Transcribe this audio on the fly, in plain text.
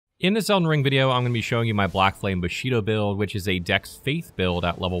In this Elden Ring video, I'm going to be showing you my Blackflame Bushido build, which is a Dex Faith build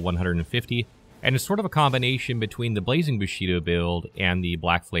at level 150, and it's sort of a combination between the Blazing Bushido build and the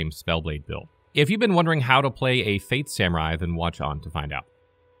Blackflame Spellblade build. If you've been wondering how to play a Faith Samurai, then watch on to find out.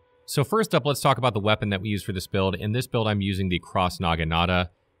 So first up, let's talk about the weapon that we use for this build. In this build, I'm using the Cross Naginata,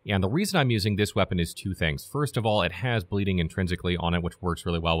 and the reason I'm using this weapon is two things. First of all, it has bleeding intrinsically on it, which works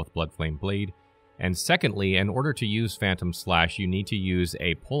really well with Bloodflame Blade. And secondly, in order to use Phantom Slash, you need to use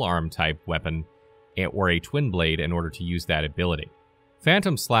a polearm type weapon or a twin blade in order to use that ability.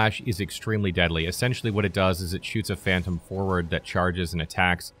 Phantom Slash is extremely deadly. Essentially what it does is it shoots a phantom forward that charges and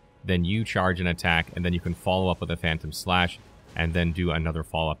attacks, then you charge an attack, and then you can follow up with a Phantom Slash, and then do another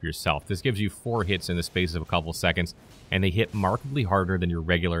follow-up yourself. This gives you 4 hits in the space of a couple seconds, and they hit markedly harder than your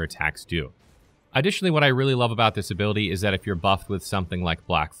regular attacks do. Additionally, what I really love about this ability is that if you're buffed with something like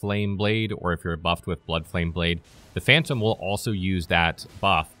Blackflame Blade, or if you're buffed with Bloodflame Blade, the Phantom will also use that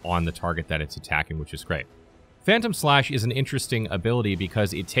buff on the target that it's attacking, which is great. Phantom Slash is an interesting ability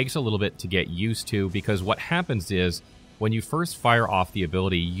because it takes a little bit to get used to, because what happens is, when you first fire off the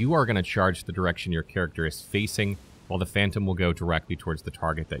ability, you are going to charge the direction your character is facing, while the Phantom will go directly towards the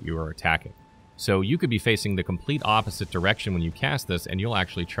target that you are attacking. So you could be facing the complete opposite direction when you cast this, and you'll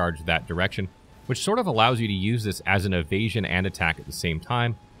actually charge that direction, which sort of allows you to use this as an evasion and attack at the same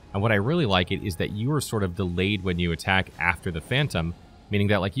time. And what I really like it is that you are sort of delayed when you attack after the Phantom, meaning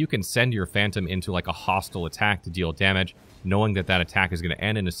that like you can send your Phantom into like a hostile attack to deal damage, knowing that that attack is going to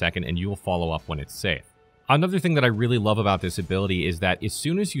end in a second, and you will follow up when it's safe. Another thing that I really love about this ability is that as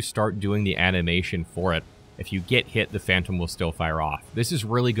soon as you start doing the animation for it, if you get hit, the Phantom will still fire off. This is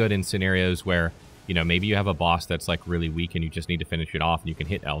really good in scenarios where, you know, maybe you have a boss that's like really weak and you just need to finish it off and you can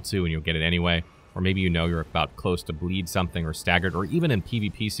hit L2 and you'll get it anyway. Or maybe you know you're about close to bleed something or staggered, or even in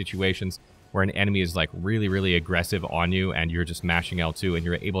PvP situations where an enemy is like really aggressive on you and you're just mashing L2 and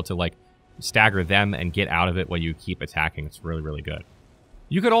you're able to like stagger them and get out of it while you keep attacking. It's really good.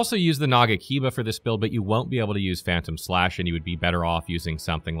 You could also use the Naginata for this build, but you won't be able to use Phantom Slash, and you would be better off using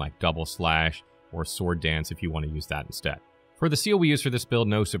something like Double Slash or Sword Dance if you want to use that instead. For the seal we use for this build,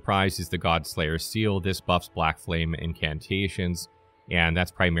 no surprise, is the Godslayer seal. This buffs Blackflame incantations, and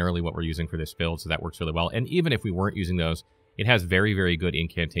that's primarily what we're using for this build, so that works really well. And even if we weren't using those, it has very good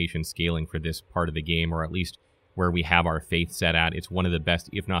incantation scaling for this part of the game, or at least where we have our Faith set at. It's one of the best,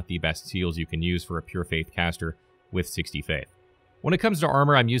 if not the best, seals you can use for a pure Faith caster with 60 Faith. When it comes to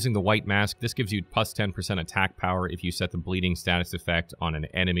armor, I'm using the White Mask. This gives you plus 10% attack power if you set the bleeding status effect on an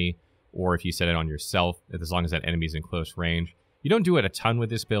enemy, or if you set it on yourself, as long as that enemy's in close range. You don't do it a ton with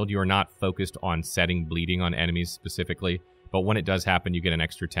this build. You are not focused on setting bleeding on enemies specifically, but when it does happen, you get an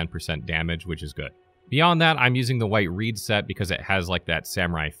extra 10% damage, which is good. Beyond that, I'm using the White Reed set because it has like that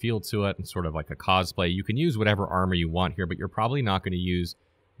samurai feel to it and sort of like a cosplay. You can use whatever armor you want here, but you're probably not going to use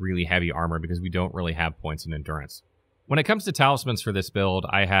really heavy armor because we don't really have points in endurance. When it comes to talismans for this build,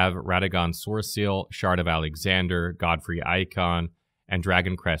 I have Radagon Sword Seal, Shard of Alexander, Godfrey Icon, and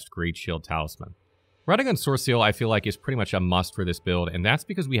Dragon Crest Great Shield Talisman. Radagon Sword Seal I feel like is pretty much a must for this build, and that's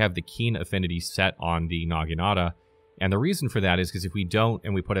because we have the Keen Affinity set on the Naginata. And the reason for that is because if we don't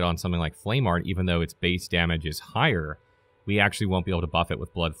and we put it on something like Flame Art, even though its base damage is higher, we actually won't be able to buff it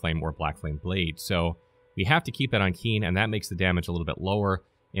with Bloodflame or Blackflame Blade. So we have to keep that on Keen, and that makes the damage a little bit lower.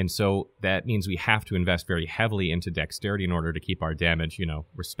 And so that means we have to invest very heavily into dexterity in order to keep our damage, you know,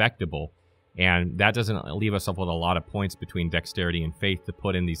 respectable. And that doesn't leave us up with a lot of points between dexterity and faith to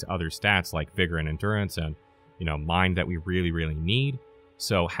put in these other stats like vigor and endurance and, you know, mind that we really need.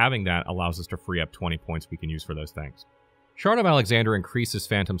 So having that allows us to free up 20 points we can use for those things. Shard of Alexander increases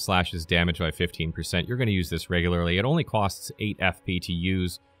Phantom Slash's damage by 15%. You're going to use this regularly. It only costs 8 FP to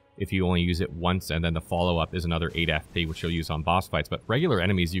use if you only use it once, and then the follow-up is another 8 FP, which you'll use on boss fights. But regular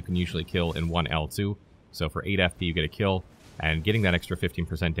enemies you can usually kill in 1 L2. So for 8 FP you get a kill, and getting that extra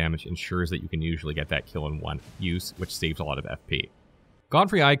 15% damage ensures that you can usually get that kill in 1 use, which saves a lot of FP.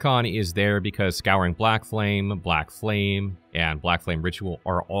 Godfrey Icon is there because Scouring Blackflame, Blackflame, and Blackflame Ritual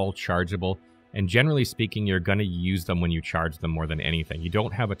are all chargeable, and generally speaking, you're going to use them when you charge them more than anything. You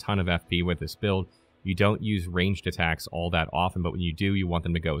don't have a ton of FP with this build. You don't use ranged attacks all that often, but when you do, you want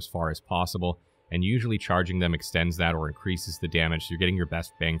them to go as far as possible, and usually charging them extends that or increases the damage, so you're getting your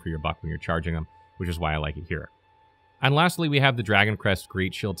best bang for your buck when you're charging them, which is why I like it here. And lastly, we have the Dragon Crest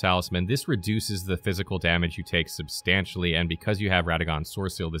Great Shield Talisman. This reduces the physical damage you take substantially, and because you have Radagon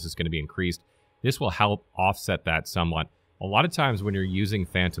Sword Seal, this is going to be increased. This will help offset that somewhat. A lot of times when you're using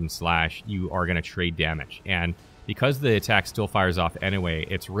Phantom Slash, you are going to trade damage, and because the attack still fires off anyway,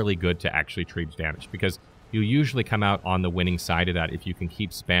 it's really good to actually trade damage, because you'll usually come out on the winning side of that if you can keep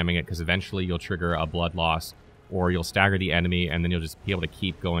spamming it, because eventually you'll trigger a blood loss or you'll stagger the enemy, and then you'll just be able to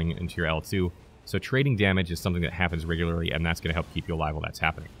keep going into your L2. So trading damage is something that happens regularly, and that's going to help keep you alive while that's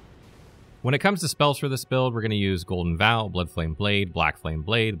happening. When it comes to spells for this build, we're going to use Golden Vow, Bloodflame Blade, Blackflame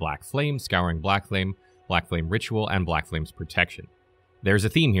Blade, Black Flame, Scouring Blackflame, Blackflame Ritual, and Blackflame's Protection. There's a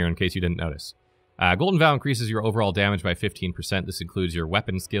theme here in case you didn't notice. Golden Vow increases your overall damage by 15%. This includes your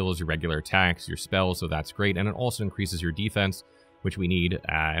weapon skills, your regular attacks, your spells, so that's great. And it also increases your defense, which we need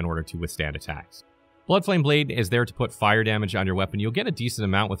in order to withstand attacks. Bloodflame Blade is there to put fire damage on your weapon. You'll get a decent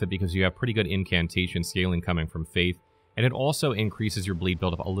amount with it because you have pretty good incantation scaling coming from Faith. And it also increases your bleed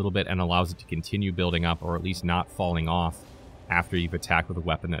buildup a little bit and allows it to continue building up, or at least not falling off after you've attacked with a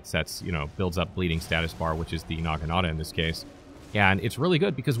weapon that sets, builds up bleeding status bar, which is the Naginata in this case. And it's really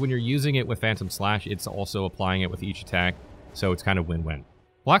good because when you're using it with Phantom Slash, it's also applying it with each attack, so it's kind of win-win.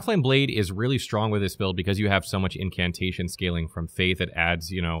 Blackflame Blade is really strong with this build because you have so much incantation scaling from Faith. It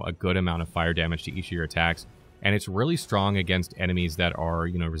adds, a good amount of fire damage to each of your attacks, and it's really strong against enemies that are,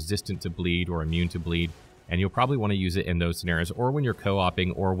 resistant to bleed or immune to bleed, and you'll probably want to use it in those scenarios, or when you're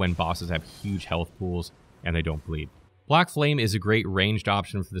co-oping, or when bosses have huge health pools and they don't bleed. Black Flame is a great ranged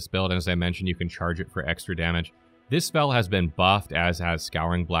option for this build, and as I mentioned, you can charge it for extra damage. This spell has been buffed, as has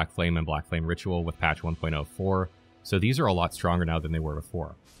Scouring Blackflame and Blackflame Ritual with patch 1.04, so these are a lot stronger now than they were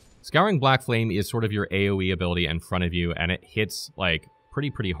before. Scouring Blackflame is sort of your AoE ability in front of you, and it hits,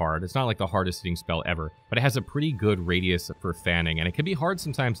 pretty hard. It's not like the hardest hitting spell ever, but it has a pretty good radius for fanning, and it can be hard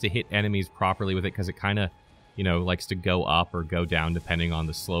sometimes to hit enemies properly with it because it kind of, likes to go up or go down depending on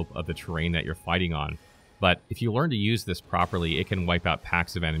the slope of the terrain that you're fighting on. But if you learn to use this properly, it can wipe out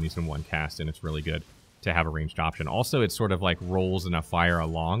packs of enemies in one cast, and it's really good to have a ranged option. Also, it sort of rolls in a fire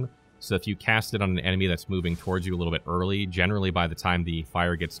along, so if you cast it on an enemy that's moving towards you a little bit early, generally by the time the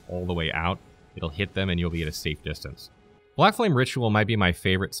fire gets all the way out, it'll hit them and you'll be at a safe distance. Blackflame Ritual might be my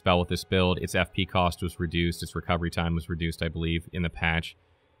favorite spell with this build. Its FP cost was reduced, its recovery time was reduced, I believe, in the patch.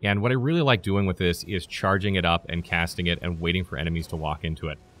 And what I really like doing with this is charging it up and casting it and waiting for enemies to walk into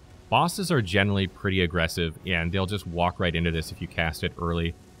it. Bosses are generally pretty aggressive, and they'll just walk right into this if you cast it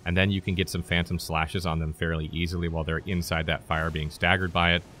early, and then you can get some Phantom Slashes on them fairly easily while they're inside that fire being staggered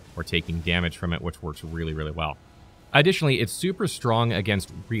by it, or taking damage from it, which works really, really well. Additionally, it's super strong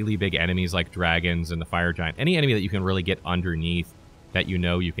against really big enemies like dragons and the fire giant. Any enemy that you can really get underneath that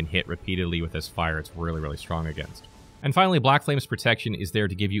you can hit repeatedly with this fire, it's really, really strong against. And finally, Blackflame's Protection is there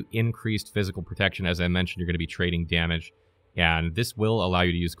to give you increased physical protection. As I mentioned, you're going to be trading damage, and this will allow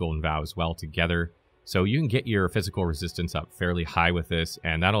you to use Golden Vow as well together. So you can get your physical resistance up fairly high with this,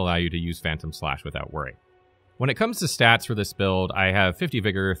 and that'll allow you to use Phantom Slash without worry. When it comes to stats for this build, I have 50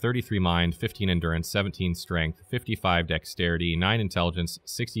 Vigor, 33 Mind, 15 Endurance, 17 Strength, 55 Dexterity, 9 Intelligence,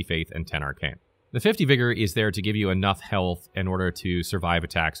 60 Faith, and 10 Arcane. The 50 Vigor is there to give you enough health in order to survive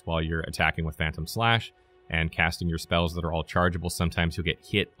attacks while you're attacking with Phantom Slash and casting your spells that are all chargeable. Sometimes you'll get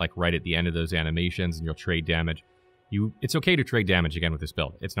hit right at the end of those animations and you'll trade damage. It's okay to trade damage again with this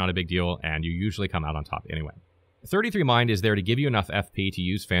build. It's not a big deal, and you usually come out on top anyway. 33 Mind is there to give you enough FP to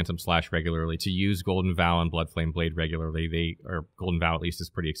use Phantom Slash regularly, to use Golden Vow and Bloodflame Blade regularly. Golden Vow at least is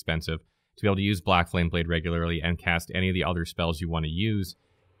pretty expensive. To be able to use Blackflame Blade regularly and cast any of the other spells you want to use,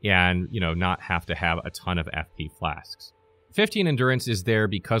 and, not have to have a ton of FP flasks. 15 Endurance is there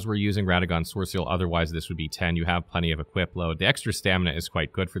because we're using Radagon Sword Seal, otherwise this would be 10. You have plenty of equip load. The extra stamina is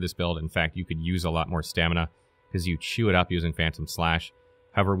quite good for this build. In fact, you could use a lot more stamina because you chew it up using Phantom Slash.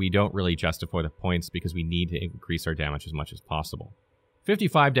 However, we don't really justify the points because we need to increase our damage as much as possible.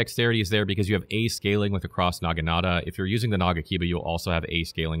 55 Dexterity is there because you have A scaling with across Naginata. If you're using the Nagakiba, you'll also have A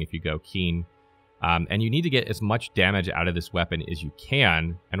scaling if you go Keen. And you need to get as much damage out of this weapon as you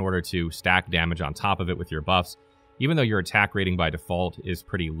can in order to stack damage on top of it with your buffs. Even though your attack rating by default is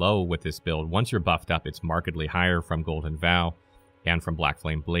pretty low with this build, once you're buffed up, it's markedly higher from Golden Vow and from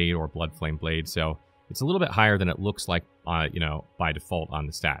Blackflame Blade or Bloodflame Blade, so it's a little bit higher than it looks like, by default on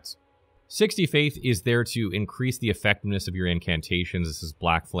the stats. 60 Faith is there to increase the effectiveness of your incantations. This is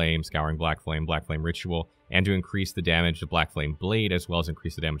Black Flame, Scouring Blackflame, Blackflame Ritual, and to increase the damage of Blackflame Blade as well as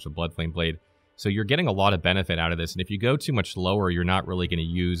increase the damage of Bloodflame Blade. So you're getting a lot of benefit out of this, and if you go too much lower, you're not really going to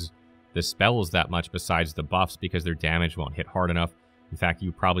use the spells that much besides the buffs because their damage won't hit hard enough. In fact,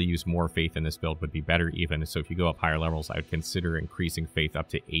 you probably use more Faith in this build would be better even. So if you go up higher levels, I would consider increasing Faith up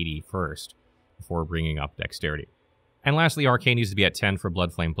to 80 first before bringing up Dexterity. And lastly, Arcane needs to be at 10 for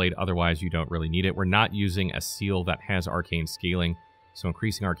Bloodflame Blade, otherwise you don't really need it. We're not using a seal that has Arcane scaling, so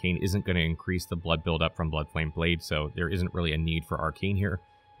increasing Arcane isn't going to increase the blood buildup from Bloodflame Blade, so there isn't really a need for Arcane here,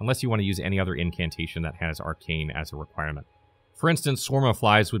 unless you want to use any other incantation that has Arcane as a requirement. For instance, Swarm of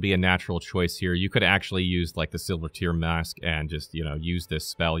Flies would be a natural choice here. You could actually use the Silver Tear Mask and just, use this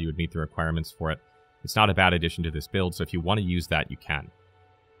spell. You would meet the requirements for it. it's not a bad addition to this build, so if you want to use that, you can.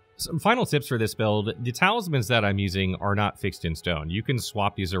 Some final tips for this build. The talismans that I'm using are not fixed in stone. You can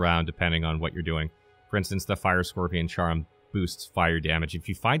swap these around depending on what you're doing. For instance, the Fire Scorpion Charm boosts fire damage. If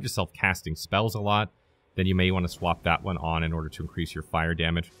you find yourself casting spells a lot, then you may want to swap that one on in order to increase your fire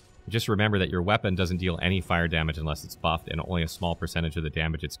damage. Just remember that your weapon doesn't deal any fire damage unless it's buffed, and only a small percentage of the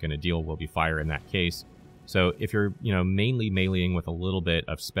damage it's going to deal will be fire in that case. So if you're, mainly meleeing with a little bit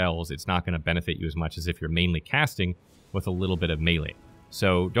of spells, it's not going to benefit you as much as if you're mainly casting with a little bit of melee.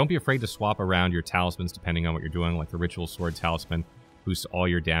 So don't be afraid to swap around your talismans depending on what you're doing, like the Ritual Sword Talisman boosts all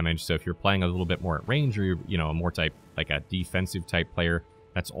your damage. So if you're playing a little bit more at range, or you're, a more type, like a defensive type player,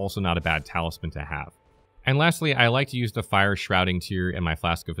 that's also not a bad talisman to have. And lastly, I like to use the Fire Shrouding tier in my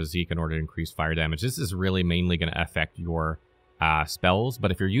Flask of Physique in order to increase fire damage. This is really mainly going to affect your spells, but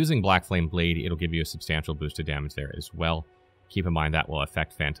if you're using Blackflame Blade, it'll give you a substantial boost to damage there as well. Keep in mind that will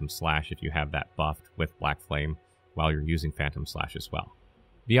affect Phantom Slash if you have that buffed with Blackflame while you're using Phantom Slash as well.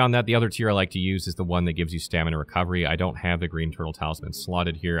 Beyond that, the other tier I like to use is the one that gives you Stamina Recovery. I don't have the Green Turtle Talisman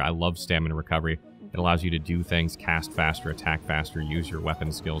slotted here. I love Stamina Recovery. It allows you to do things, cast faster, attack faster, use your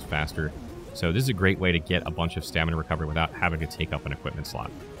weapon skills faster. So this is a great way to get a bunch of Stamina Recovery without having to take up an equipment slot.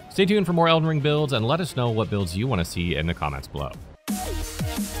 Stay tuned for more Elden Ring builds, and let us know what builds you want to see in the comments below.